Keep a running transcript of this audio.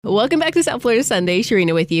Welcome back to South Florida Sunday.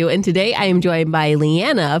 Sharina with you. And today I am joined by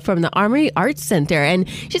Leanna from the Armory Arts Center. And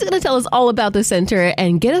she's going to tell us all about the center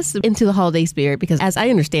and get us into the holiday spirit because as I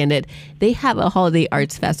understand it, they have a holiday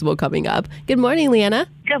arts festival coming up. Good morning, Leanna.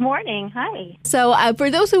 Good morning. Hi. So for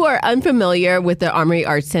those who are unfamiliar with the Armory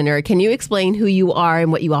Arts Center, can you explain who you are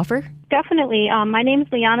and what you offer? Definitely. My name is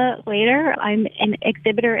Liana Lader. I'm an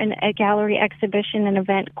exhibitor and a gallery exhibition and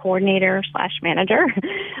event coordinator / manager.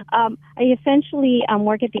 I essentially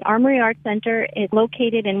work at the Armory Arts Center. It's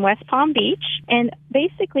located in West Palm Beach. And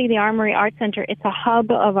basically the Armory Arts Center, it's a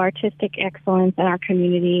hub of artistic excellence in our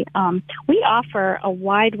community. We offer a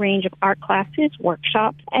wide range of art classes,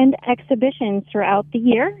 workshops, and exhibitions throughout the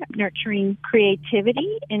year, nurturing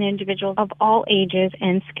creativity in individuals of all ages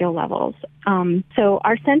and skill levels. So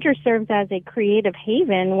our center serves as a creative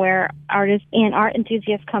haven where artists and art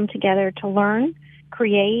enthusiasts come together to learn,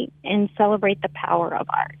 create, and celebrate the power of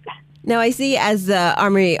art. Now, I see as the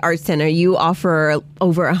Armory Arts Center, you offer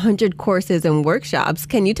over 100 courses and workshops.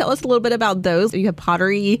 Can you tell us a little bit about those? You have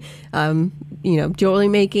pottery, jewelry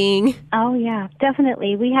making. Oh, yeah,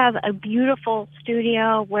 definitely. We have a beautiful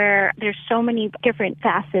studio where there's so many different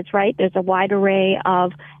facets, right? There's a wide array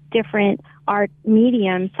of different art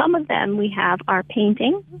mediums. Some of them we have are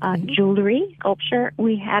painting, jewelry, sculpture.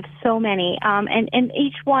 We have so many. And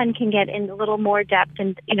each one can get in a little more depth.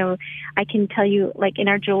 And, I can tell you, like in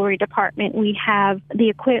our jewelry department, we have the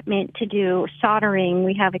equipment to do soldering.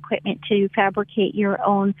 We have equipment to fabricate your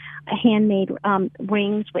own handmade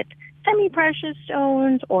rings with semi-precious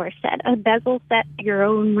stones or a bezel set your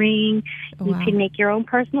own ring. Wow. You can make your own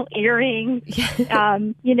personal earrings.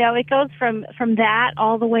 It goes from that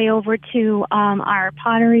all the way over to our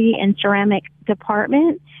pottery and ceramic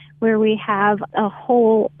department, where we have a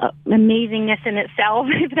whole amazingness in itself,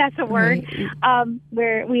 if that's a word,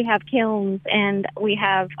 where we have kilns and we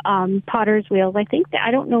have potter's wheels. I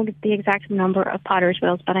don't know the exact number of potter's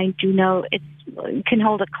wheels, but I do know it can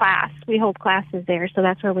hold a class. We hold classes there, so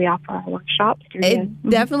that's where we offer our workshops. It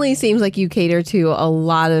definitely seems like you cater to a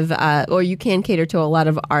lot of, or you can cater to a lot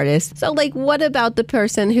of artists. So, what about the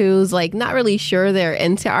person who's not really sure they're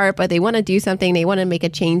into art, but they want to do something, they want to make a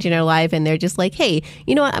change in their life, and they're just like, hey,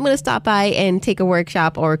 you know what, I'm going to stop by and take a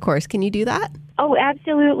workshop or a course. Can you do that? Oh,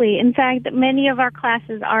 absolutely. In fact, many of our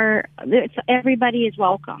classes everybody is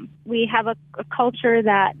welcome. We have a culture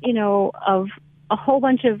that, of a whole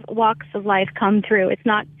bunch of walks of life come through. It's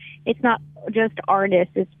not just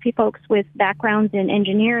artists. It's folks with backgrounds in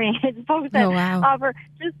engineering. It's folks that offer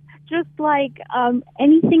just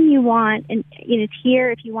anything you want. And it's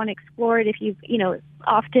here if you want to explore it. If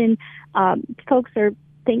often folks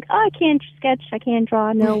think, I can't sketch, I can't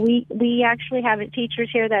draw. No, we actually have teachers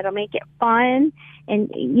here that'll make it fun.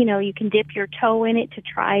 And, you can dip your toe in it to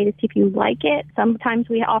try to see if you like it. Sometimes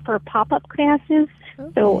we offer pop-up classes.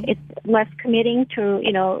 Okay. So it's less committing to,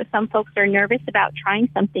 some folks are nervous about trying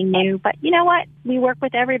something new. But you know what? We work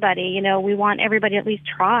with everybody. We want everybody to at least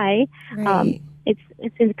try. Right. It's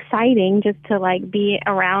exciting just to be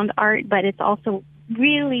around art, but it's also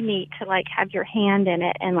really neat to have your hand in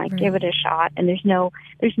it and give it a shot. And there's no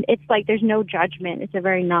judgment. It's a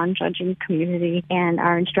very non-judging community, and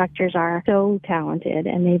our instructors are so talented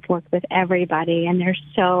and they've worked with everybody and they're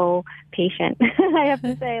so patient. I have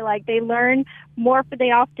to say, they learn more.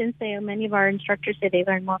 They often say, many of our instructors say they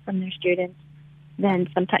learn more from their students than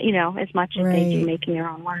sometimes, as much as they do making their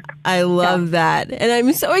own work. I love that. And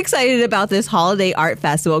I'm so excited about this holiday art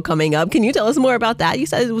festival coming up. Can you tell us more about that? You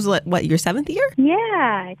said it was, your 7th year?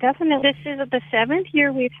 Yeah, definitely. This is the 7th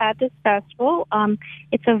year we've had this festival.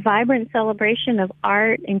 It's a vibrant celebration of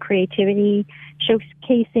art and creativity,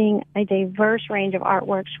 showcasing a diverse range of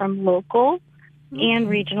artworks from local and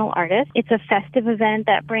regional artists. It's a festive event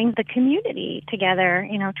that brings the community together,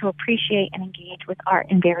 to appreciate and engage with art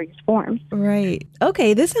in various forms. Right.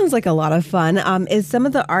 Okay, this sounds like a lot of fun. Is some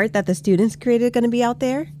of the art that the students created going to be out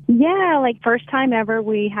there? Yeah, first time ever,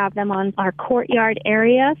 we have them on our courtyard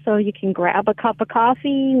area, so you can grab a cup of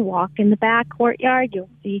coffee, walk in the back courtyard. You'll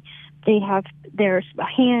see there's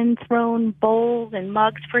hand-thrown bowls and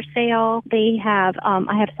mugs for sale. They have,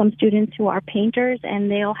 I have some students who are painters, and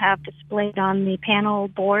they'll have displayed on the panel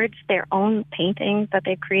boards their own paintings that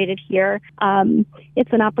they've created here.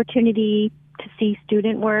 It's an opportunity to see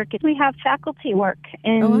student work. We have faculty work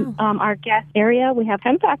in our guest area. We have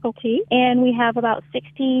 10 faculty, and we have about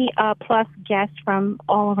 60 plus guests from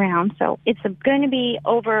all around. So it's going to be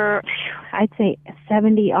over, I'd say,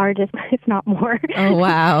 70 artists, if not more. Oh,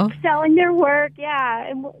 wow. Selling their work,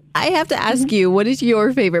 yeah. I have to ask you, what is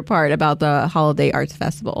your favorite part about the Holiday Arts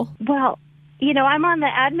Festival? Well, I'm on the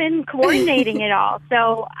admin coordinating it all.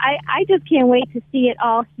 So I just can't wait to see it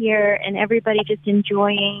all here and everybody just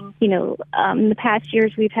enjoying. In the past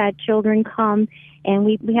years we've had children come and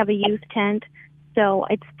we have a youth tent. So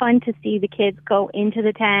it's fun to see the kids go into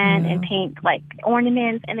the tent and paint like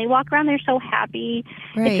ornaments, and they walk around there so happy.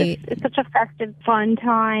 Right. It's such a festive, fun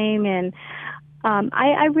time, and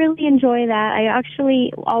I really enjoy that. I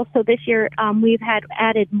actually also this year we've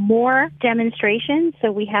added more demonstrations,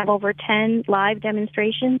 so we have over 10 live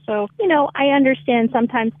demonstrations. So I understand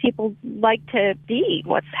sometimes people like to see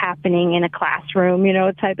what's happening in a classroom,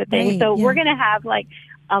 type of thing. Right, so yeah. we're going to have like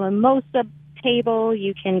a mimosa table.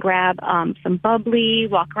 You can grab some bubbly,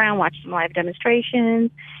 walk around, watch some live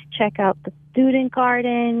demonstrations, check out the student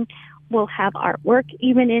garden. We'll have artwork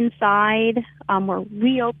even inside. We're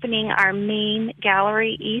reopening our main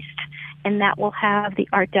gallery east, and that will have the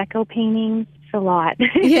Art Deco paintings. It's a lot.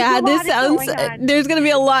 Yeah, there's going to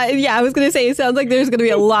be a lot. Yeah, I was going to say, it sounds like there's going to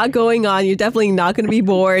be a lot going on. You're definitely not going to be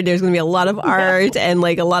bored. There's going to be a lot of art and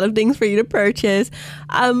like a lot of things for you to purchase.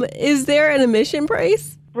 Is there an admission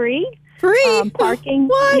price? Free. Free? Parking.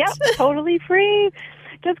 What? Yep, totally free.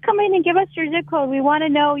 Just come in and give us your zip code. We want to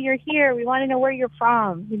know you're here. We want to know where you're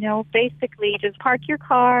from. Basically, just park your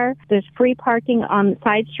car. There's free parking on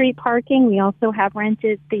side street parking. We also have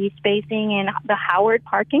rented the spacing in the Howard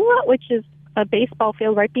parking lot, which is a baseball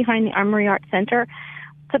field right behind the Armory Art Center.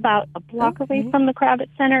 It's about a block away from the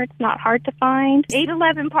Kravitz Center. It's not hard to find.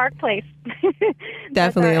 811 Park Place.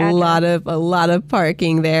 Definitely a lot of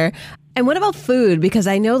parking there. And what about food? Because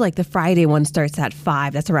I know like the Friday one starts at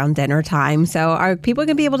 5. That's around dinner time. So are people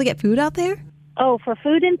going to be able to get food out there? Oh, for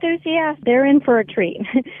food enthusiasts, they're in for a treat.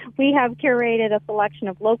 We have curated a selection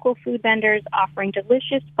of local food vendors offering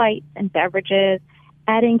delicious bites and beverages,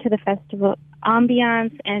 adding to the festival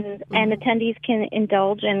ambiance, and attendees can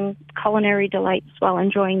indulge in culinary delights while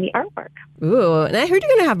enjoying the artwork. Ooh, and I heard you're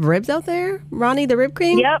going to have ribs out there, Ronnie the Rib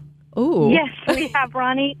King? Yep. Ooh. Yes, we have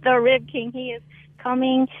Ronnie the Rib King. He is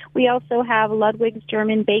coming. We also have Ludwig's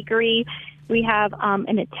German Bakery. We have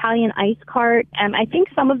an Italian ice cart. I think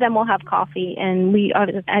some of them will have coffee, and we,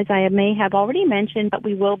 as I may have already mentioned, but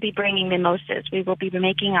we will be bringing mimosas. We will be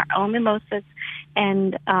making our own mimosas,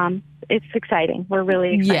 and it's exciting. We're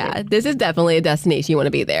really excited. Yeah, this is definitely a destination you want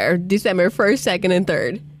to be there. December 1st, 2nd, and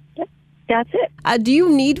 3rd. Yep, that's it. Do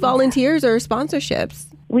you need volunteers or sponsorships?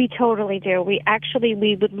 We totally do. We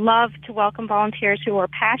would love to welcome volunteers who are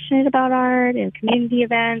passionate about art and community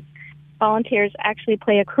events. Volunteers actually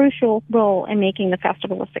play a crucial role in making the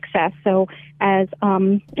festival a success. So as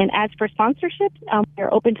for sponsorships,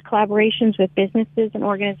 we're open to collaborations with businesses and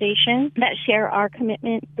organizations that share our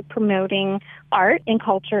commitment to promoting art and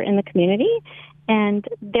culture in the community. And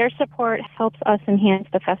their support helps us enhance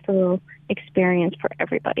the festival experience for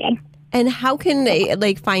everybody. And how can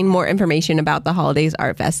they find more information about the Holidays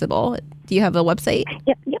Art Festival? Do you have a website?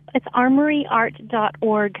 Yep. It's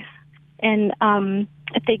armoryart.org. And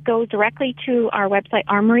if they go directly to our website,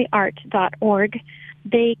 armoryart.org,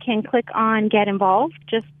 they can click on Get Involved.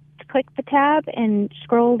 Just click the tab and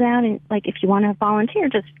scroll down. And if you want to volunteer,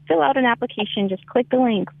 just fill out an application. Just click the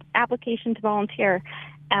link, application to volunteer,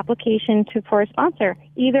 application for a sponsor.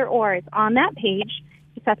 Either or. It's on that page.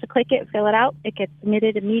 You just have to click it, fill it out. It gets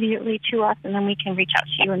submitted immediately to us, and then we can reach out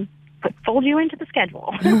to you and fold you into the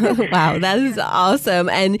schedule. Wow, that is awesome.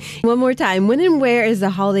 And one more time, when and where is the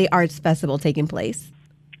Holiday Arts Festival taking place?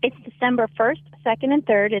 It's December 1st, 2nd, and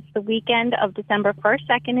 3rd. It's the weekend of December 1st,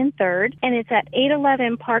 2nd, and 3rd. And it's at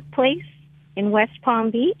 811 Park Place in West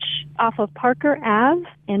Palm Beach off of Parker Ave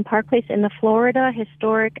and Park Place in the Florida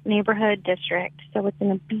Historic Neighborhood District. So it's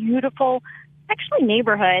in a beautiful,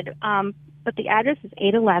 neighborhood. But the address is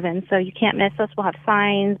 811, so you can't miss us. We'll have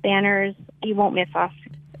signs, banners. You won't miss us.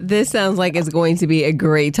 This sounds like it's going to be a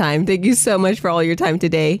great time. Thank you so much for all your time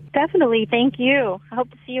today. Definitely. Thank you. I hope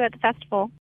to see you at the festival.